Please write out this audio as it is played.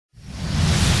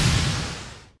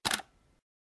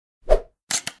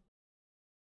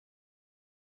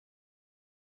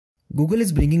Google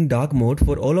is bringing dark mode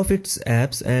for all of its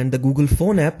apps and the Google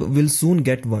Phone app will soon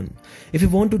get one. If you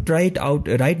want to try it out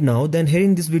right now, then here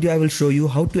in this video I will show you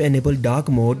how to enable dark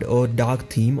mode or dark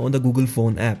theme on the Google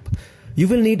Phone app. You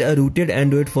will need a rooted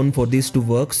Android phone for this to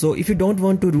work, so if you don't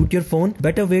want to root your phone,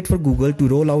 better wait for Google to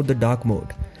roll out the dark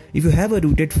mode. If you have a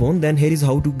rooted phone, then here is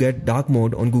how to get dark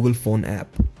mode on Google Phone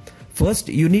app. First,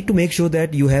 you need to make sure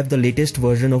that you have the latest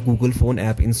version of Google Phone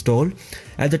app installed.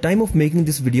 At the time of making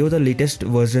this video, the latest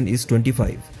version is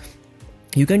 25.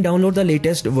 You can download the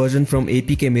latest version from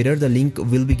APK Mirror, the link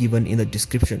will be given in the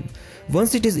description.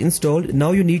 Once it is installed,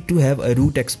 now you need to have a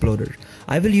root explorer.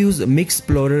 I will use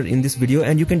Mixplorer in this video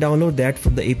and you can download that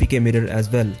from the APK Mirror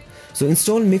as well. So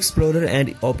install Mixplorer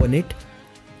and open it.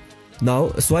 Now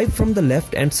swipe from the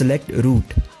left and select root.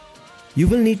 You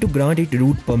will need to grant it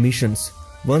root permissions.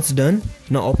 Once done,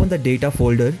 now open the data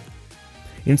folder.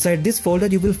 Inside this folder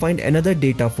you will find another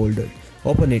data folder.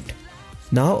 Open it.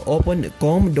 Now open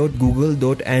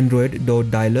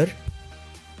com.google.android.dialer.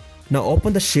 Now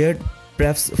open the shared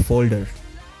prefs folder.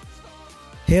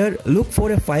 Here look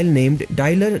for a file named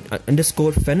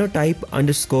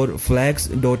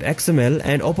dialer_phenotype_flags.xml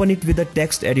and open it with the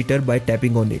text editor by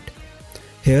tapping on it.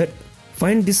 Here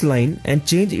find this line and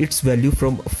change its value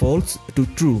from false to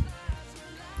true.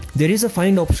 There is a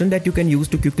find option that you can use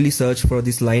to quickly search for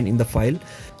this line in the file.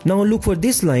 Now look for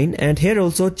this line and here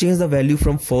also change the value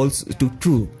from false to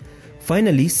true.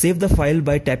 Finally, save the file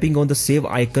by tapping on the save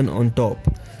icon on top.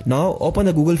 Now open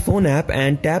the Google Phone app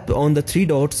and tap on the three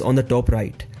dots on the top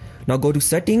right. Now go to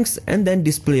settings and then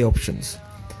display options.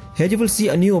 Here you will see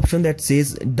a new option that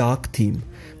says dark theme.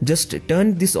 Just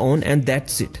turn this on and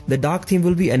that's it. The dark theme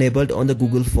will be enabled on the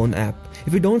Google Phone app.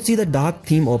 If you don't see the dark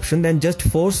theme option, then just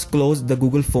force close the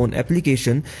Google Phone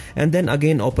application and then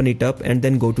again open it up and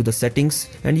then go to the settings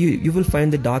and you will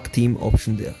find the dark theme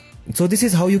option there. So this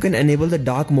is how you can enable the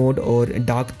dark mode or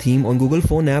dark theme on Google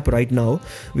Phone app right now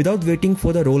without waiting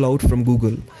for the rollout from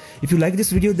Google. If you like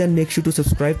this video, then make sure to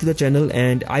subscribe to the channel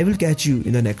and I will catch you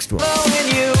in the next one.